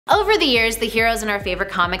Over the years, the heroes in our favorite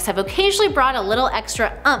comics have occasionally brought a little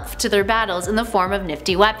extra oomph to their battles in the form of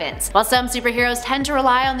nifty weapons. While some superheroes tend to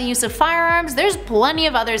rely on the use of firearms, there's plenty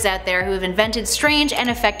of others out there who have invented strange and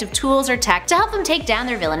effective tools or tech to help them take down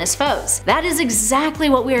their villainous foes. That is exactly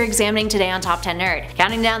what we are examining today on Top 10 Nerd,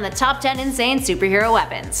 counting down the top 10 insane superhero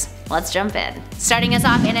weapons. Let's jump in. Starting us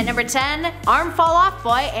off in at number 10, Arm Fall Off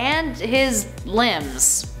Boy and his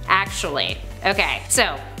limbs. Actually. Okay,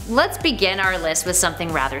 so let's begin our list with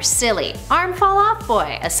something rather silly. Arm Fall Off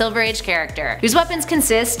Boy, a Silver Age character, whose weapons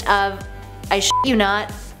consist of, I shit you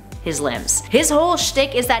not, his limbs. His whole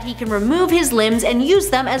shtick is that he can remove his limbs and use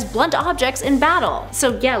them as blunt objects in battle.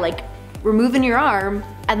 So yeah, like removing your arm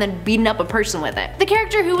and then beating up a person with it. The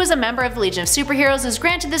character, who was a member of the Legion of Superheroes, was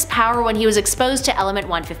granted this power when he was exposed to element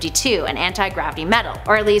 152, an anti-gravity metal,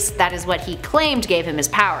 or at least that is what he claimed gave him his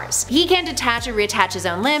powers. He can detach or reattach his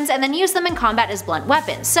own limbs and then use them in combat as blunt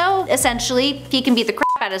weapons, so essentially he can beat the crap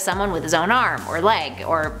out of someone with his own arm, or leg,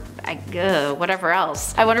 or whatever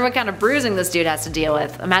else. I wonder what kind of bruising this dude has to deal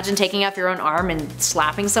with. Imagine taking off your own arm and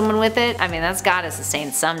slapping someone with it. I mean, that's gotta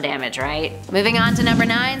sustain some damage, right? Moving on to number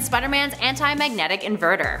 9, Spider-Man's anti-magnetic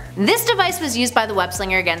inverter. This device was used by the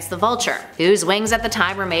web-slinger against the Vulture, whose wings at the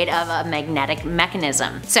time were made of a magnetic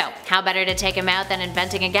mechanism. So, how better to take him out than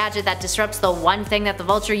inventing a gadget that disrupts the one thing that the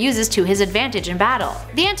Vulture uses to his advantage in battle?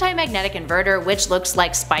 The anti-magnetic inverter, which looks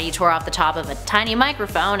like Spidey tore off the top of a tiny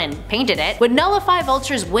microphone and painted it, would nullify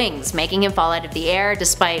Vulture's wings, making him fall out of the air,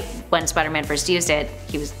 despite when Spider-Man first used it,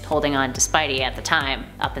 he was holding on to Spidey at the time,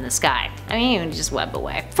 up in the sky. I mean, he would just web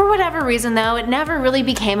away. For whatever reason though, it never really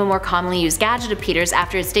became a more commonly used gadget of Peter's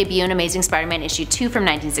after its debut in Amazing Spider-Man issue 2 from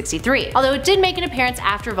 1963, although it did make an appearance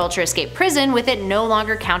after Vulture escaped prison, with it no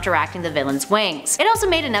longer counteracting the villain's wings. It also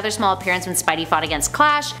made another small appearance when Spidey fought against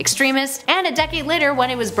Clash, Extremist, and a decade later when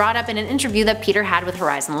it was brought up in an interview that Peter had with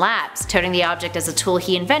Horizon Labs, toting the object as a tool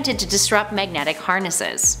he invented to disrupt magnetic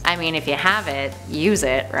harnesses. I mean, if you have it, use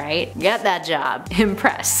it, right? Get that job.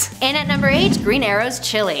 Impress. And at number 8, Green Arrow's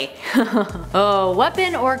chili. Oh,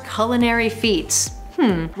 weapon or culinary feats?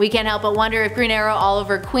 We can't help but wonder if Green Arrow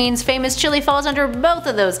Oliver Queen's famous chili falls under both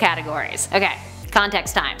of those categories. Okay.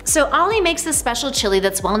 Context time. So Ollie makes this special chili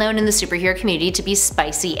that's well known in the superhero community to be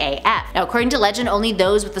spicy AF. Now according to legend, only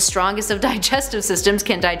those with the strongest of digestive systems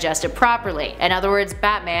can digest it properly. In other words,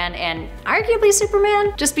 Batman and arguably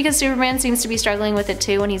Superman, just because Superman seems to be struggling with it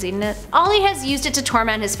too when he's eating it. Ollie has used it to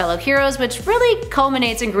torment his fellow heroes, which really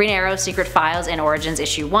culminates in Green Arrow's Secret Files and Origins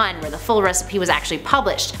issue 1, where the full recipe was actually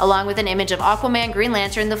published, along with an image of Aquaman, Green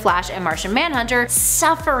Lantern, the Flash, and Martian Manhunter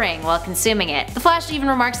suffering while consuming it. The Flash even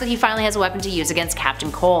remarks that he finally has a weapon to use against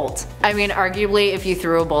Captain Cold. I mean, arguably, if you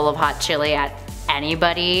threw a bowl of hot chili at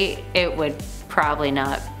anybody, it would probably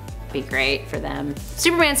not be great for them.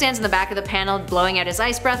 Superman stands in the back of the panel blowing out his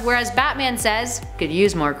ice breath, whereas Batman says, could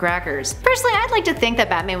use more crackers. Personally, I'd like to think that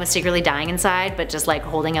Batman was secretly dying inside, but just like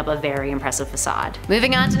holding up a very impressive facade.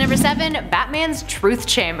 Moving on to number 7, Batman's Truth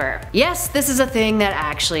Chamber. Yes, this is a thing that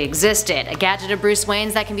actually existed. A gadget of Bruce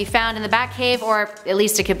Wayne's that can be found in the Batcave, or at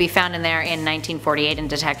least it could be found in there in 1948 in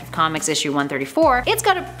Detective Comics issue 134. It's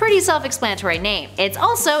got a pretty self-explanatory name. It's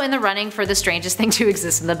also in the running for the strangest thing to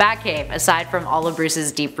exist in the Batcave, aside from all of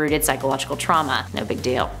Bruce's deep-rooted psychological trauma. No big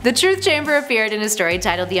deal. The Truth Chamber appeared in a story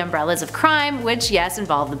titled The Umbrellas of Crime, which yes,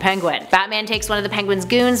 involved the Penguin. Batman takes one of the Penguin's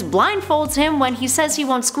goons, blindfolds him when he says he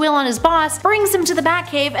won't squeal on his boss, brings him to the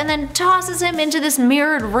Batcave, and then tosses him into this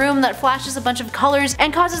mirrored room that flashes a bunch of colors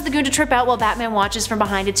and causes the goon to trip out while Batman watches from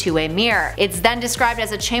behind a two-way mirror. It's then described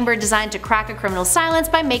as a chamber designed to crack a criminal's silence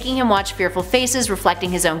by making him watch fearful faces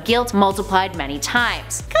reflecting his own guilt multiplied many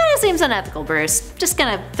times. Kinda seems unethical, Bruce. Just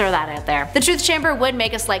gonna throw that out there. The Truth Chamber would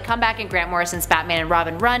make a slight comeback in Grant Morrison's Batman and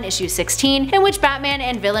Robin run issue 16, in which Batman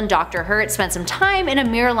and villain Dr. Hurt spent some time in a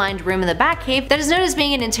mirror-lined room in the Batcave that is known as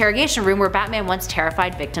being an interrogation room where Batman once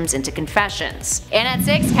terrified victims into confessions. And at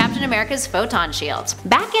 6, Captain America's Photon Shield.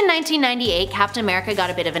 Back in 1998, Captain America got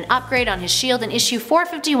a bit of an upgrade on his shield in issue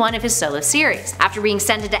 451 of his solo series. After being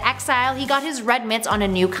sent into exile, he got his red mitts on a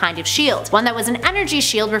new kind of shield, one that was an energy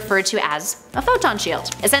shield referred to as a photon shield.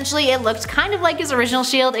 Essentially, it looked kind of like his original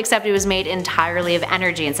shield, except it was made entirely of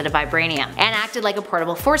energy instead of vibranium, and acted like a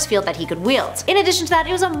portable force field that he could wield. In addition to that,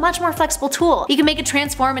 it was a much more flexible tool. He could make it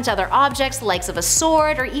transform into other objects, the likes of a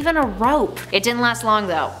sword or even a rope. It didn't last long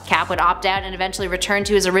though. Cap would opt out and eventually return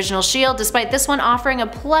to his original shield, despite this one offering a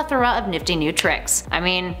plethora of nifty new tricks. I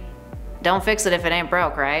mean, don't fix it if it ain't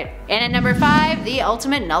broke, right? And at number 5, the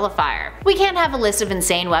Ultimate Nullifier. We can't have a list of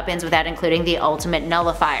insane weapons without including the Ultimate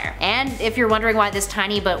Nullifier. And if you're wondering why this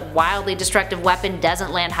tiny but wildly destructive weapon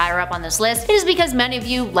doesn't land higher up on this list, it is because many of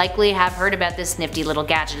you likely have heard about this nifty little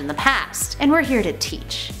gadget in the past, and we're here to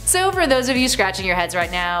teach. So for those of you scratching your heads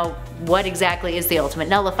right now, what exactly is the Ultimate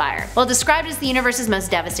Nullifier? Well, described as the universe's most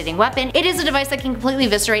devastating weapon, it is a device that can completely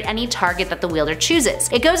eviscerate any target that the wielder chooses.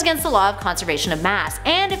 It goes against the law of conservation of mass,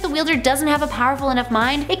 and if the wielder doesn't have a powerful enough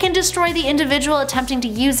mind, it can destroy the individual attempting to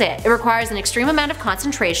use it. It requires an extreme amount of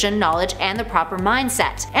concentration, knowledge, and the proper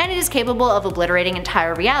mindset, and it is capable of obliterating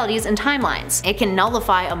entire realities and timelines. It can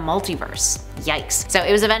nullify a multiverse. Yikes. So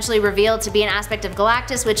it was eventually revealed to be an aspect of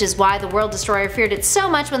Galactus, which is why the World Destroyer feared it so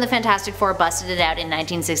much when the Fantastic Four busted it out in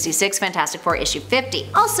 1966 Fantastic Four issue 50.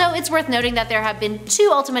 Also, it's worth noting that there have been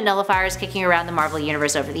 2 Ultimate Nullifiers kicking around the Marvel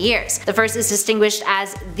Universe over the years. The first is distinguished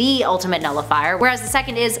as the Ultimate Nullifier, whereas the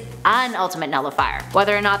second is an Ultimate Nullifier.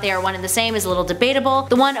 Whether or not they are one and the same is a little debatable.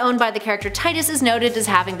 The one owned by the character Titus is noted as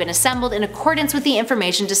having been assembled in accordance with the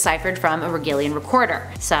information deciphered from a Regalian recorder.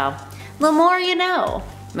 So, the more you know.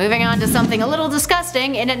 Moving on to something a little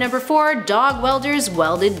disgusting, and at number 4, Dog Welder's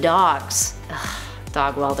Welded Dogs. Ugh,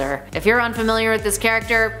 Dog Welder. If you're unfamiliar with this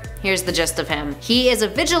character, here's the gist of him. He is a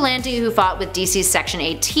vigilante who fought with DC's Section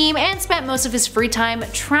 8 team and spent most of his free time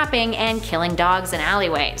trapping and killing dogs in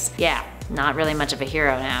alleyways. Yeah. Not really much of a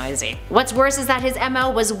hero now, is he? What's worse is that his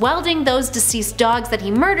MO was welding those deceased dogs that he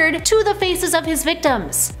murdered to the faces of his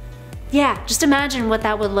victims. Yeah, just imagine what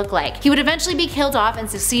that would look like. He would eventually be killed off and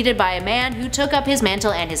succeeded by a man who took up his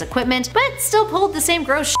mantle and his equipment, but still pulled the same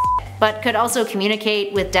gross shit, but could also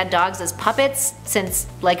communicate with dead dogs as puppets, since,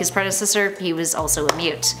 like his predecessor, he was also a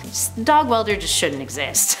mute. Dog welder just shouldn't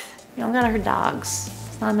exist. You don't gotta hurt dogs.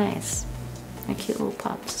 It's not nice. They're cute little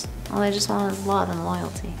pups. All they just want is love and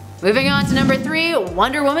loyalty. Moving on to number 3,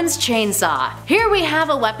 Wonder Woman's chainsaw. Here we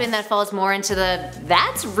have a weapon that falls more into the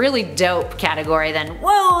 "that's really dope" category than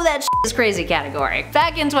 "whoa, that shit is crazy" category.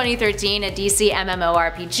 Back in 2013, a DC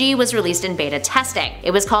MMORPG was released in beta testing.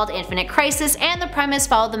 It was called Infinite Crisis, and the premise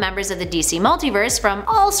followed the members of the DC multiverse from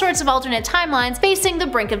all sorts of alternate timelines facing the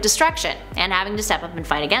brink of destruction, and having to step up and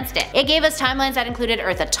fight against it. It gave us timelines that included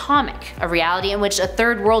Earth Atomic, a reality in which a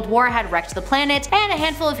third world war had wrecked the planet, and a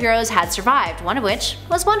handful of heroes had survived, one of which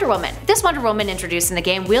was Wonder Woman. This Wonder Woman introduced in the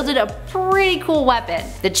game wielded a pretty cool weapon,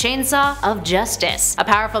 the Chainsaw of Justice, a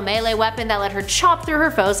powerful melee weapon that let her chop through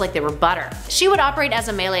her foes like they were butter. She would operate as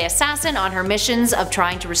a melee assassin on her missions of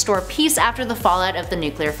trying to restore peace after the fallout of the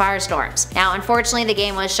nuclear firestorms. Now, unfortunately, the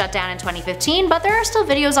game was shut down in 2015, but there are still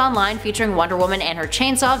videos online featuring Wonder Woman and her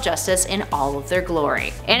Chainsaw of Justice in all of their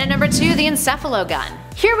glory. And at number 2, the Encephalogun.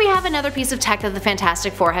 Here we have another piece of tech that the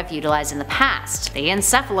Fantastic Four have utilized in the past, the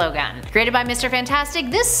Encephalogun. Created by Mr.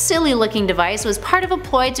 Fantastic, this silly looking device was part of a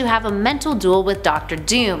ploy to have a mental duel with Dr.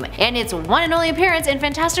 Doom, and its one and only appearance in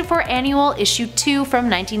Fantastic Four Annual Issue 2 from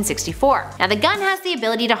 1964. Now the gun has the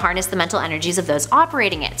ability to harness the mental energies of those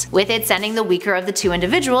operating it, with it sending the weaker of the 2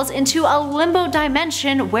 individuals into a limbo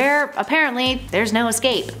dimension where, apparently, there's no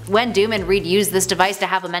escape. When Doom and Reed use this device to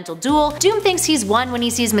have a mental duel, Doom thinks he's won when he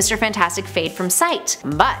sees Mr. Fantastic fade from sight.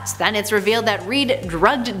 But then it's revealed that Reed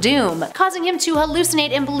drugged Doom, causing him to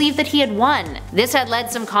hallucinate and believe that he had won. This had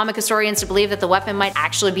led some comic historians to believe that the weapon might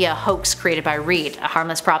actually be a hoax created by Reed, a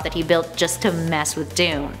harmless prop that he built just to mess with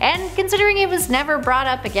Doom. And considering it was never brought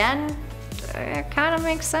up again, it kinda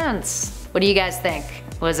makes sense. What do you guys think?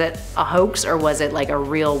 Was it a hoax, or was it like a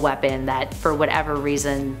real weapon that, for whatever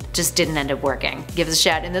reason, just didn't end up working? Give us a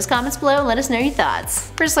shout in those comments below and let us know your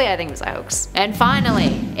thoughts. Personally, I think it was a hoax. And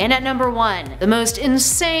finally, in at number 1, the most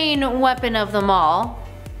insane weapon of them all,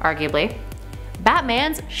 arguably,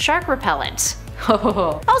 Batman's shark repellent.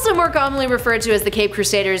 Also more commonly referred to as the Cape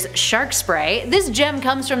Crusaders Shark Spray, this gem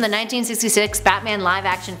comes from the 1966 Batman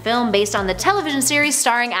live-action film based on the television series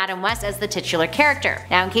starring Adam West as the titular character.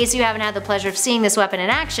 Now in case you haven't had the pleasure of seeing this weapon in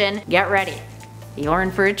action, get ready. You're in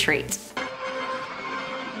for a treat.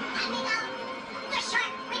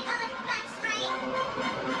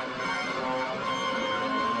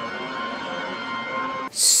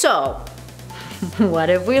 So, what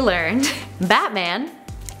have we learned? Batman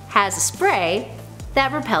has a spray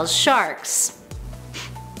that repels sharks.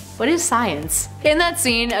 What is science? In that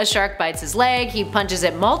scene, a shark bites his leg, he punches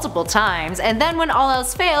it multiple times, and then when all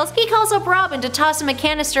else fails, he calls up Robin to toss him a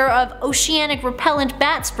canister of oceanic repellent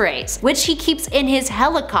bat sprays, which he keeps in his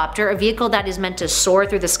helicopter, a vehicle that is meant to soar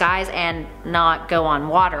through the skies and not go on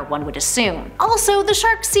water, one would assume. Also, the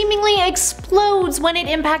shark seemingly explodes when it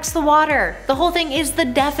impacts the water. The whole thing is the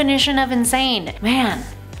definition of insane. Man,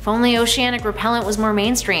 if only oceanic repellent was more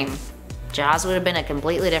mainstream, Jaws would have been a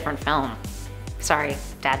completely different film. Sorry,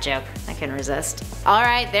 Dad joke. I couldn't resist.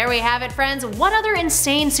 Alright, there we have it, friends. What other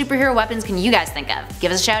insane superhero weapons can you guys think of?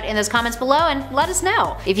 Give us a shout in those comments below and let us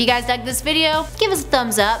know. If you guys dug this video, give us a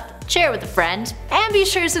thumbs up, share it with a friend, and be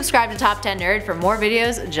sure to subscribe to Top 10 Nerd for more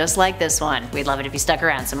videos just like this one. We'd love it if you stuck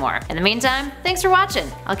around some more. In the meantime, thanks for watching.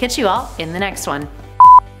 I'll catch you all in the next one.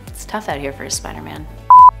 It's tough out here for a Spider-Man.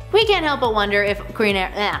 We can't help but wonder if Green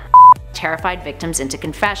Arrow terrified victims into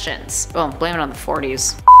confessions. Oh, blame it on the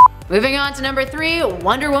 40s. Moving on to number 3,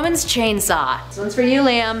 Wonder Woman's chainsaw. This one's for you,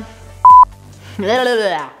 Liam.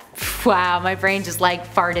 Wow, my brain just like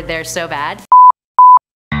farted there so bad.